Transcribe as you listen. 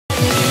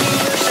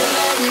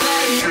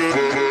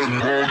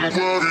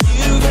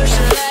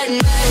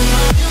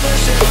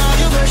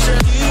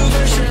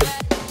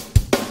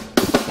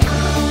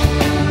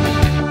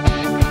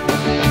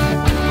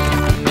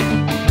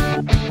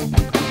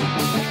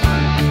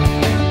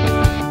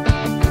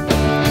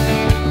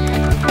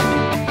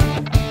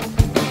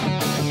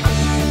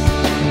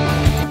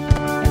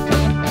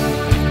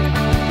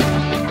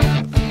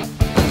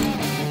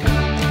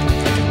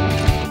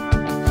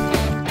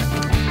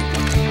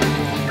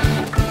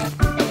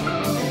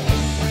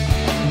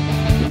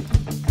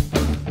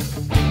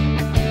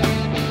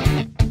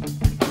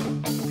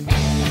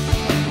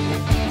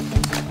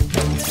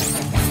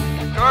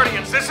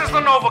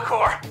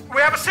We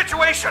have a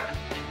situation!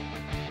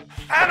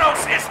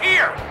 Thanos is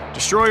here!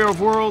 Destroyer of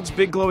worlds,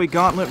 big glowy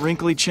gauntlet,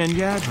 wrinkly chin.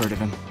 Yeah, I've heard of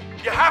him.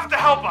 You have to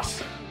help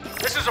us!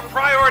 This is a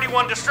priority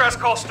 1 distress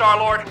call,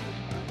 Star-Lord.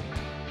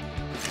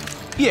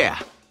 Yeah.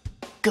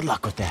 Good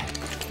luck with that.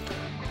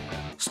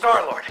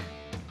 Star-Lord,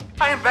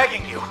 I am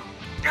begging you.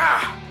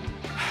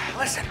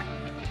 Listen,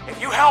 if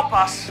you help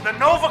us, the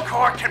Nova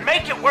Corps can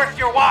make it worth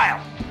your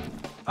while.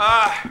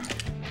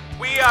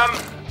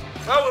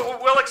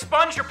 We'll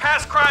expunge your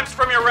past crimes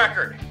from your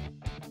record.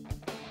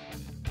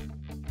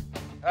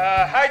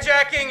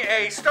 Hijacking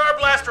a Star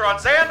Blaster on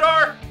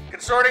Xandar,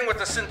 consorting with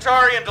a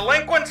Centaurian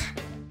delinquent,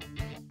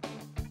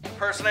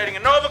 impersonating a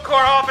Nova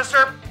Corps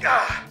officer.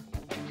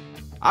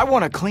 I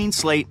want a clean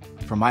slate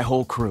for my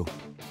whole crew.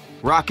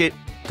 Rocket,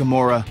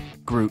 Gamora,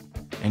 Groot,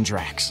 and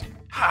Drax.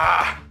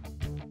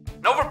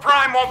 Nova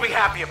Prime won't be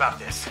happy about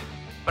this.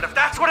 But if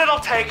that's what it'll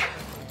take,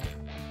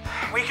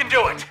 we can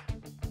do it.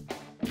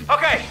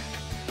 Okay,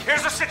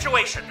 here's the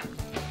situation.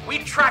 We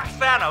tracked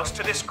Thanos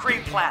to this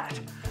Kree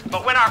planet,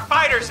 but when our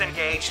fighters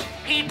engaged,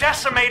 he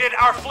decimated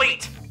our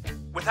fleet.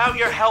 Without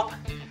your help,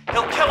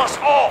 he'll kill us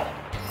all.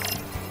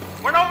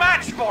 We're no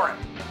match for him.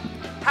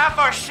 Half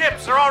our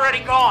ships are already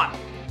gone.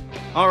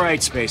 All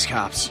right, space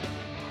cops.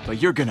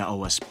 But you're gonna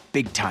owe us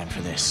big time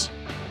for this.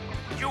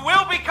 You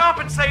will be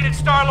compensated,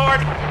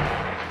 Star-Lord.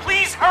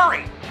 Please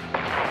hurry.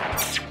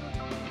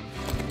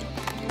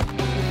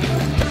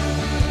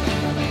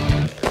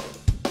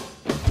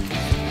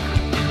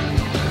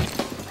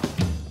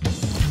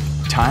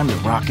 Time to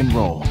rock and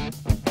roll.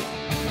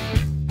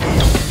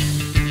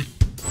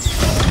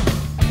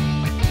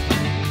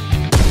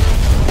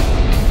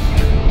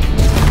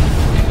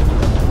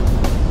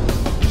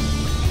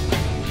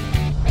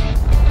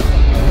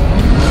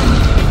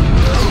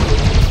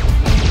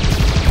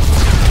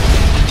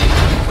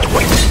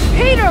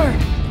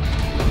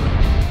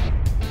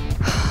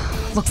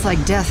 Looks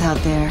like death out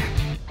there.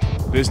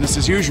 Business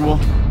as usual.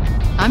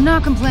 I'm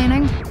not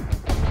complaining.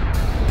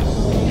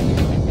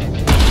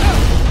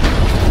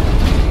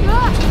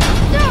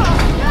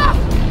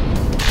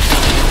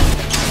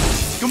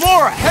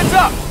 Gamora, heads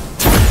up!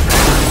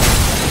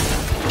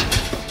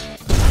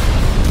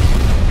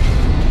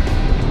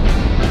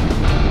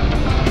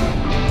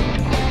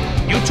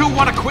 You two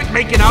want to quit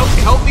making out and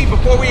help me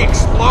before we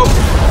explode?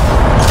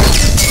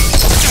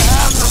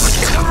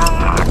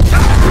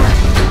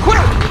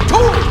 Quick!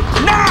 Two!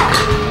 Now!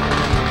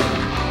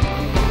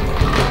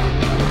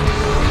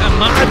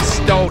 Come on,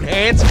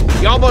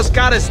 Stonehands. You almost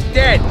got us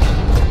dead.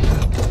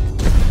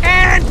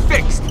 And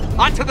fixed!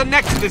 On to the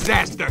next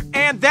disaster.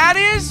 And that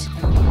is?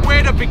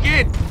 Where to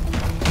begin?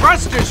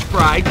 Thrusters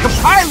fried,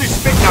 compilers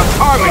spitting out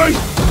carbon.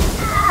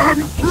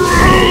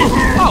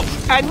 Oh,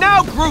 and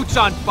now Groot's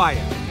on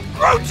fire.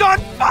 Groot's on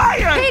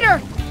fire!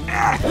 Peter!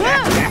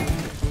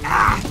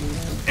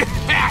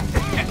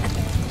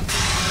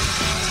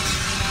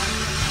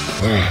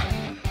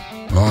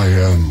 I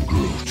am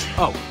Groot.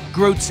 Oh,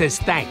 Groot says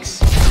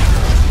thanks.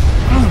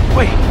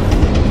 Wait.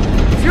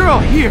 If you're all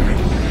here,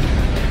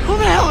 who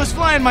the hell is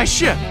flying my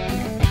ship?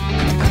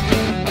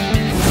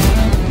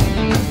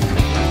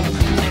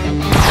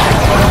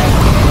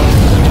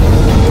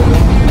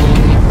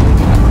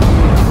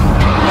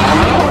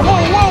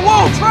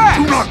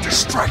 Do not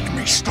distract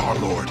me,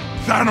 Star-Lord.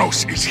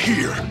 Thanos is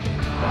here.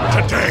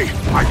 Today,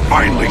 I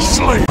finally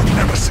slay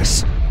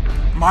Nemesis.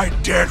 My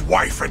dead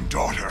wife and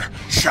daughter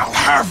shall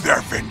have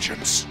their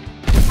vengeance.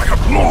 I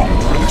have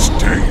longed for this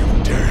day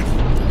of death.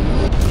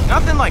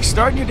 Nothing like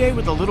starting your day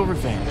with a little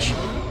revenge.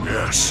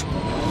 Yes,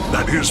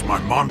 that is my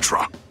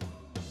mantra.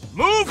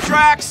 Move,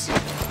 Drax!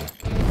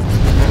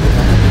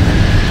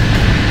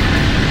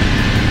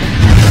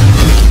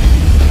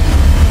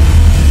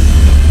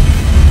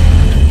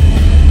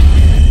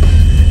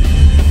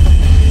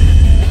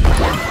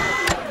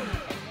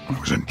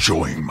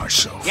 Enjoying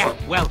myself. Yeah,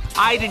 well,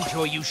 I'd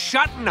enjoy you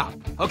shutting up,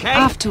 okay?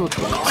 Off to a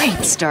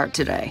great start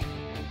today.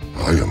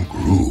 I am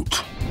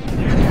Groot.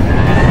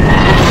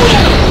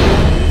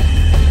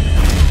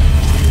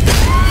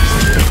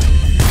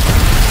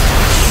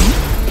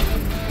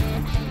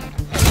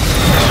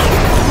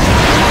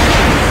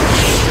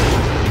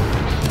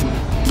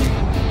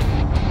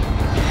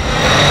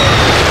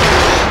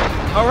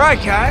 All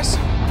right, guys.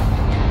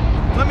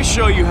 Let me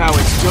show you how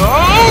it's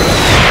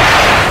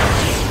done.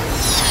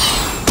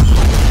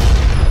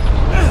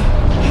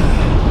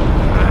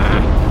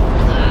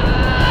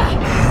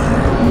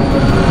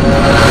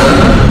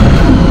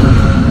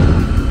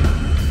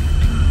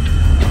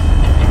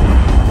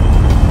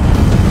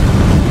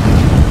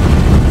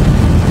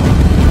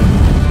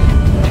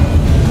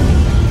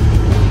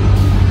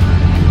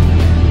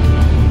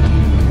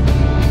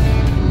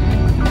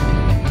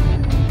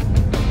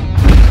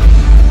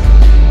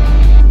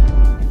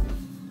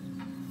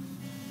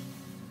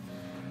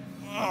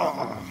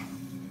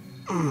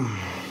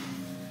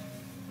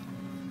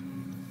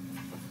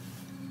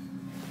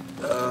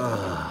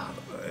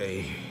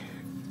 boy.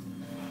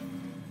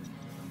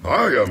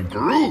 I am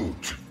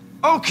Groot.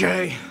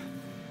 Okay.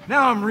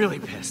 Now I'm really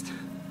pissed.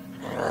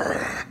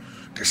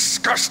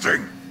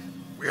 Disgusting.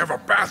 We have a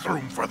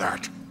bathroom for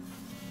that.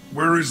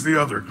 Where is the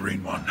other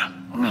green one?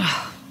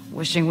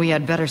 Wishing we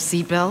had better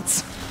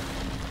seatbelts.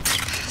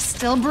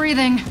 Still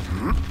breathing.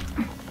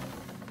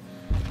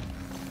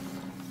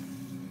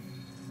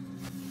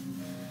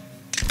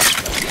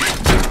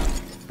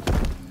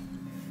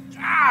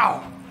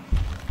 Ow!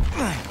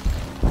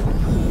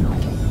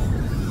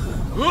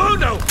 Oh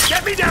no!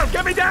 Get me down!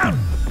 Get me down!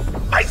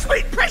 My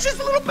sweet, precious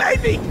little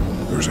baby!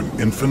 There's an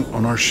infant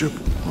on our ship?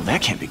 Well,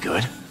 that can't be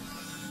good.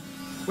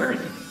 Where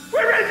is it?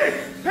 Where is it?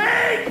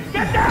 Hey!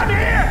 Get down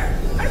here!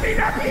 I mean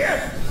up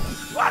here!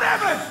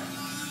 Whatever!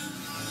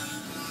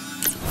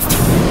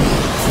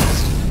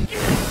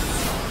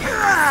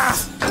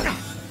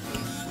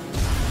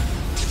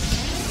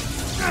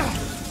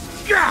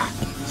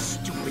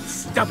 Stupid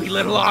stubby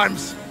little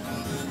arms!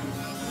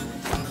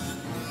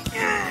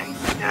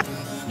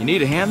 You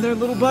need a hand there,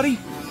 little buddy?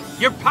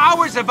 Your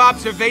powers of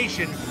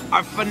observation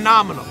are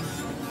phenomenal.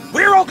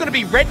 We're all gonna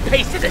be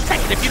red-faced in a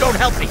second if you don't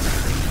help me.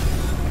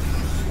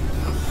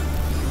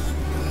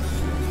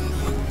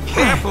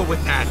 Careful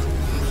with that.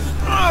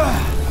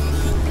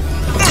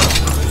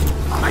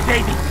 My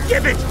baby,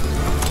 give it!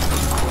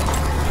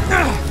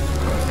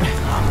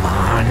 Come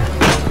on.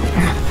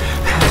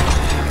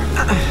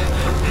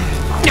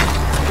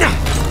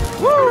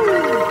 Woo!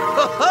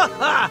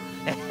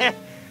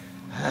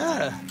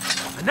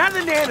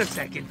 Another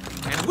nanosecond,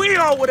 and we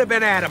all would have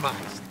been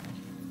atomized.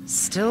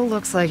 Still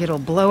looks like it'll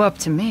blow up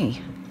to me.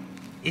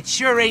 It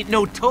sure ain't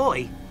no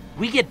toy.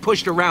 We get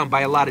pushed around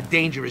by a lot of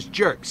dangerous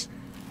jerks.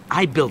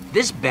 I built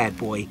this bad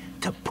boy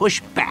to push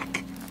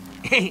back.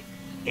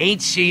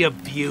 Ain't she a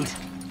beaut?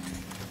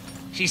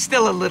 She's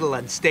still a little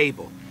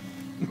unstable.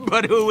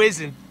 But who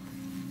isn't?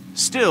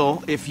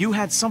 Still, if you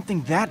had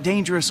something that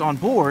dangerous on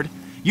board,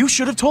 you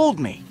should have told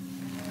me.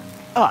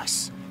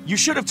 Us. You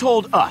should have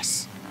told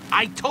us.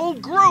 I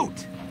told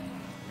Groot!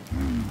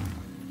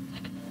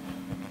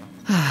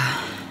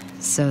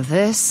 So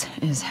this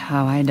is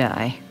how I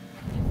die.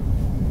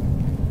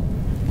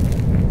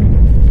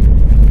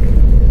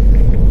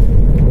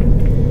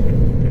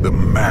 The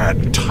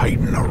Mad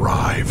Titan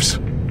arrives.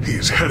 He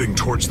is heading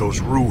towards those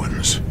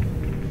ruins.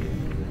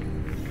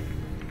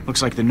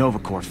 Looks like the Nova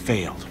Corps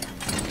failed.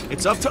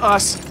 It's up to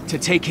us to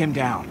take him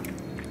down.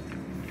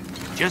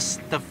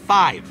 Just the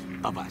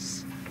 5 of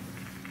us.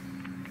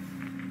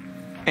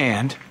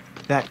 And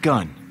that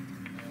gun.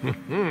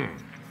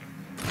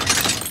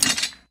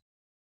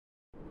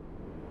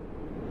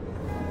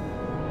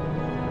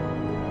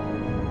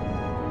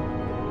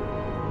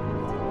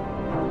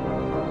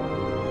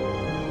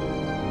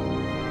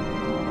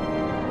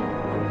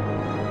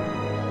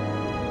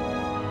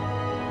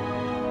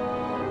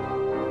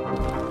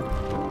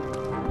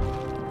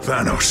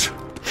 Thanos.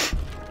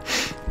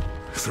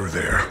 Through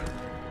there.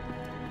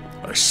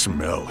 I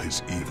smell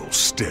his evil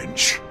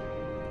stench.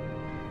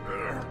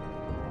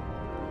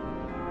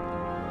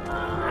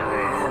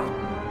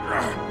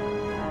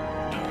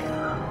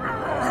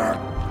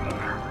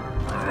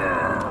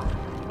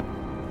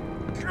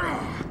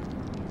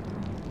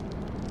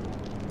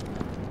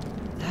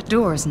 That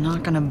door is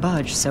not gonna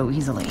budge so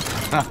easily.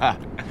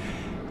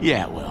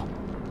 Yeah, it will.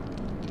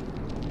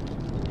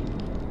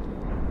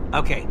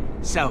 Okay,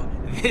 so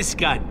this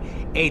gun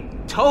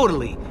ain't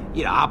totally,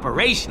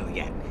 operational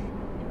yet.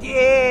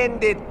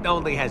 And it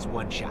only has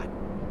one shot.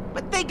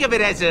 But think of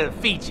it as a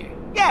feature.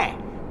 Yeah,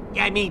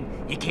 I mean,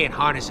 you can't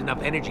harness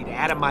enough energy to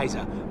atomize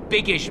a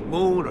biggish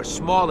moon or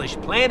smallish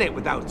planet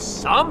without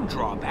some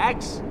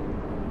drawbacks.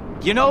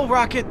 You know,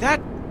 Rocket,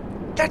 that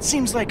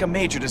seems like a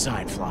major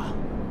design flaw.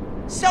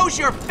 So's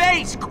your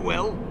face,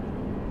 Quill!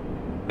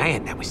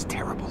 Man, that was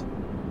terrible.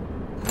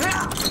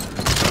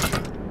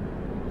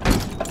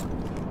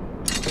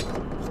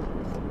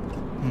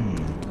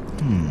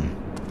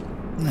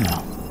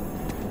 Now,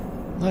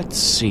 let's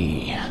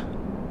see.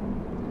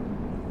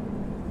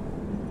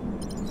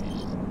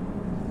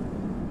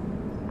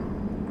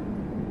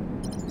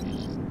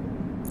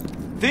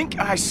 Think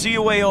I see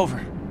a way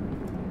over.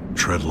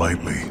 Tread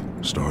lightly,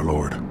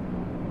 Star-Lord.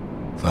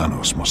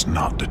 Thanos must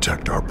not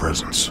detect our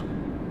presence.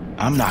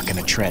 I'm not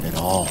gonna tread at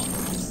all.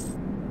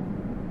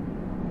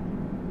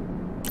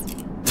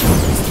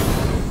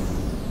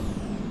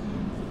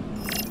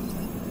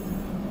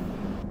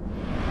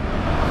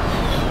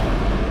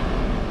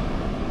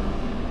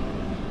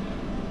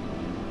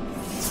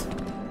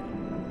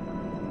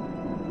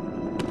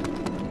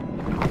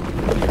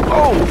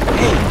 Oh,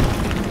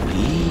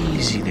 hey!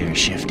 Easy there,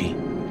 Shifty.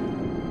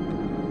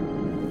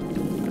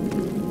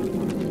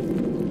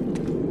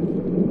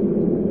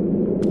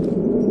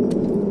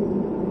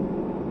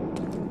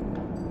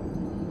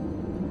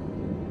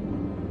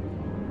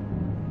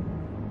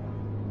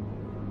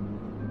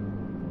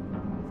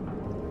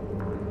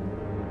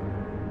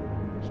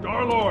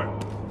 Star-Lord,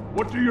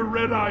 what do your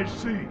red eyes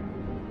see?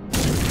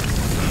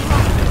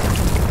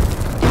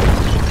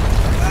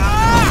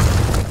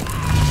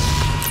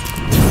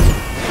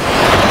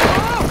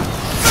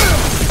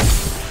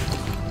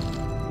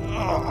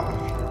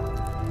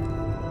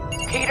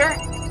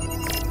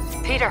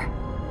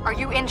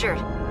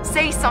 injured?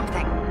 Say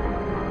something.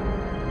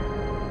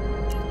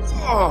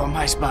 Oh,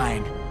 my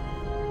spine.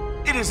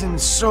 It is in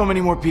so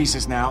many more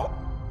pieces now.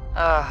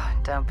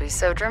 Ugh, don't be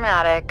so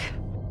dramatic.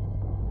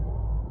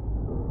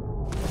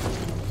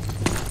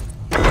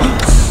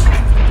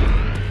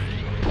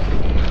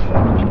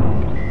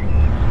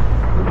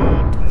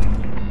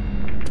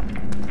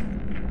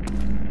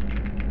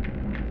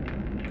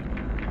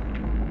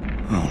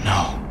 Oh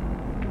no.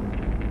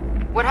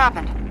 What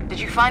happened? Did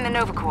you find the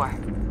Nova Corps?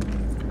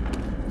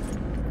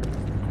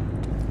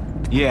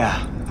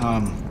 Yeah,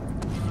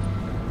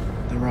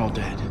 they're all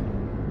dead.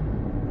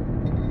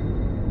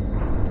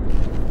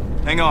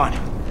 Hang on.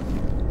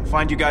 I'll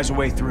find you guys a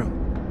way through.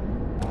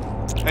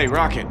 Hey,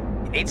 Rocket.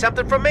 Need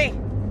something from me?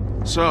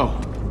 So,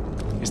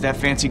 is that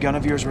fancy gun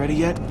of yours ready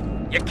yet?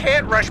 You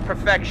can't rush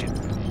perfection,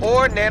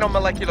 or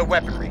nanomolecular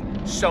weaponry,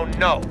 so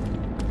no.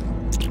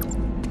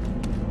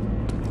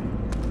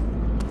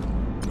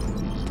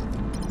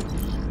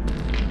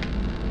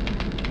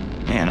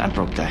 Man, I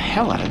broke the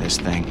hell out of this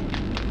thing.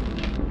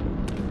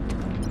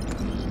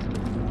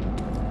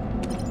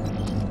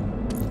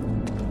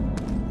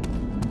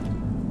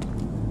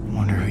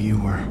 Wonder who you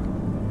were.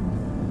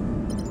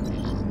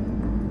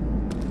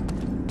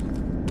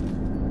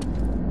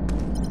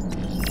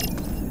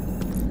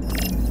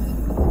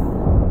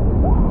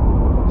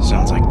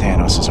 Sounds like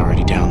Thanos is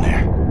already down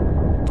there.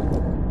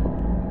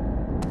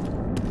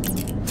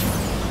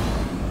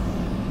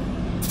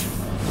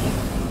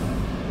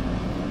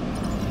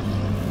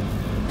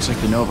 Looks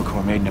like the Nova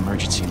Corps made an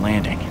emergency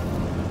landing.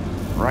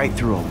 Right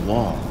through a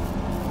wall.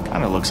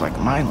 Kinda looks like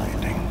my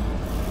landing.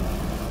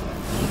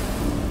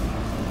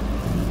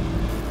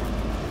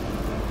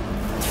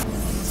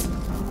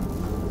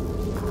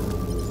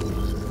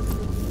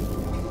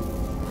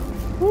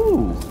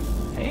 Ooh,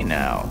 hey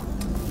now.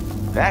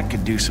 That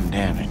could do some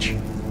damage.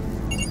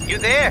 You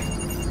there?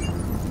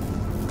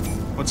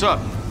 What's up?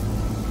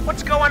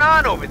 What's going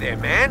on over there,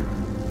 man?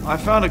 I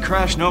found a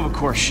crashed Nova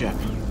Corps ship.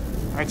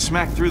 Right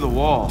smack through the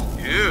wall.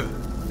 Ew.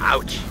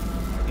 Ouch.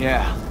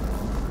 Yeah.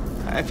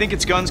 I think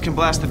its guns can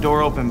blast the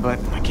door open, but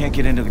I can't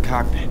get into the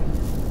cockpit.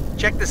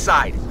 Check the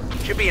side.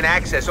 Should be an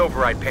access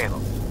override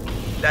panel.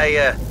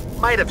 I,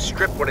 might have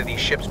stripped one of these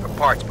ships for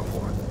parts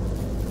before.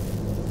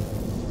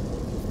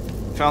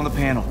 Found the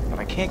panel, but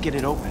I can't get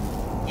it open.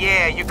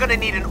 Yeah, you're gonna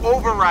need an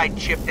override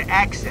chip to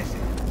access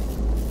it.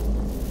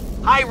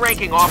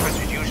 High-ranking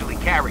officers usually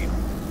carry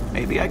them.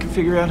 Maybe I can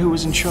figure out who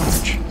was in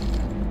charge.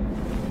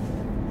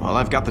 Well,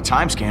 I've got the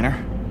time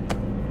scanner.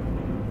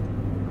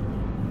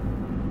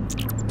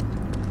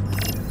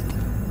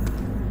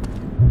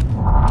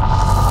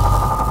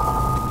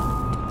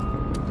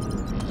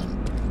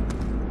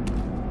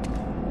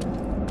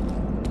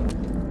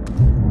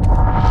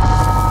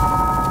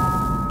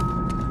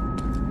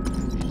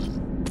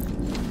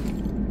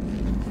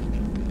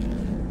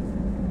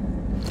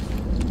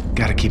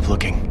 Gotta keep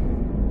looking.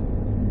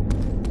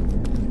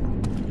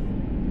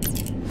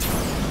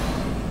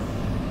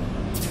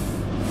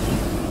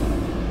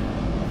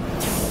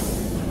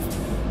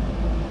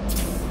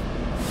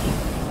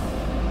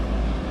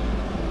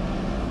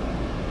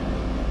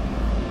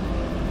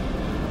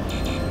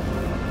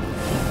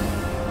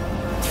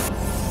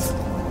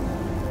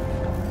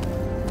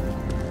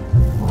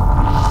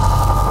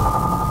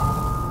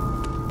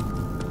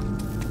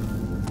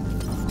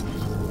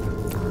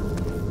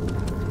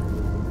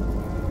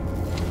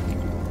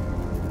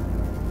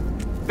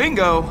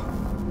 Bingo!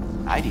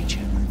 ID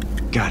chip.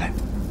 Got it.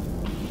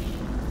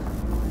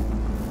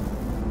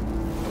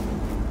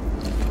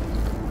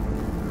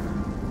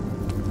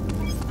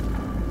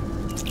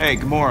 Hey,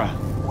 Gamora.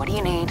 What do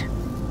you need?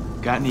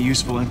 Got any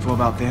useful info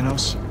about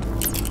Thanos?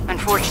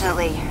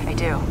 Unfortunately, I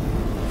do.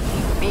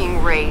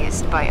 Being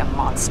raised by a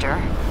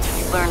monster,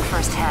 I learned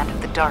firsthand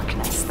of the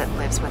darkness that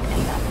lives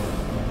within them.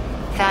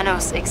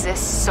 Thanos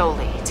exists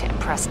solely to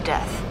impress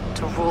death,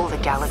 to rule the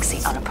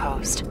galaxy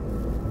unopposed.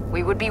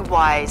 We would be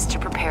wise to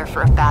prepare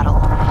for a battle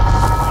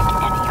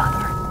unlike any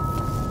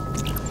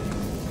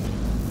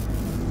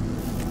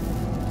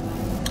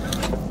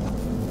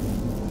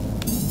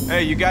other.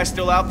 Hey, you guys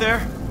still out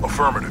there?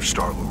 Affirmative,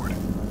 Star-Lord.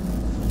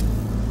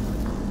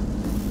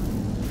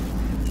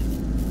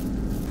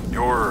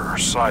 Your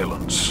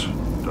silence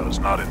does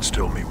not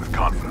instill me with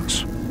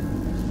confidence.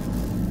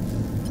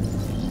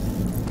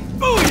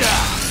 Booyah!